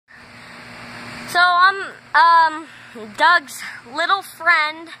So Doug's little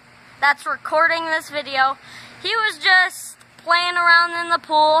friend that's recording this video. He was just playing around in the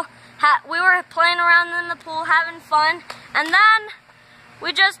pool. We were playing around in the pool, having fun, and then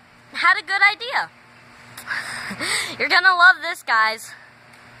we just had a good idea. You're gonna love this, guys.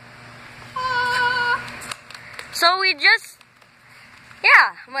 So we just,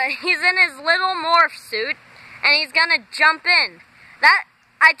 he's in his little morph suit, and he's gonna jump in.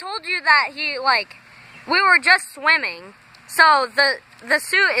 I told you that we were just swimming, so the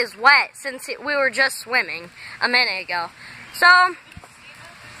suit is wet since we were just swimming a minute ago. So,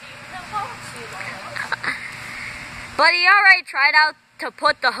 but he already tried out to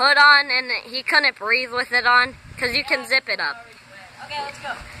put the hood on, and he couldn't breathe with it on, because you can zip it up. Okay, let's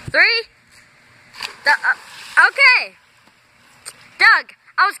go. 3, okay. Doug,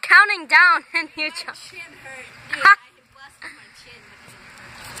 I was counting down, and you jumped.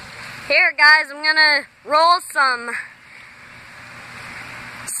 Here, guys, I'm gonna roll some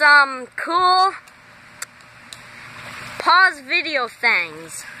cool pause video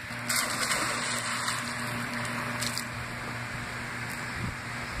things.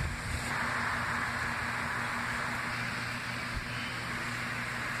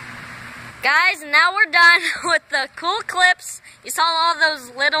 Guys, now we're done with the cool clips. You saw all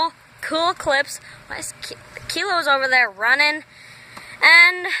those little cool clips. Kilo's over there running,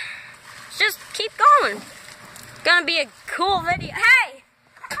 and just keep going. It's gonna be a cool video. Hey!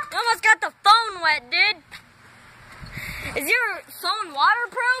 You almost got the phone wet, dude. Is your phone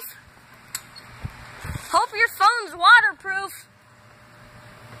waterproof? Hope your phone's waterproof.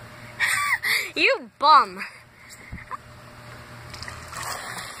 You bum.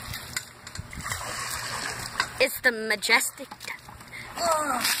 It's the majestic.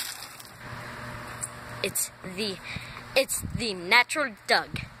 It's the natural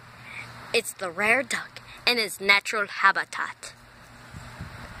Doug. It's the rare Doug in his natural habitat.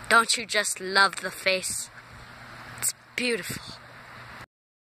 Don't you just love the face? It's beautiful.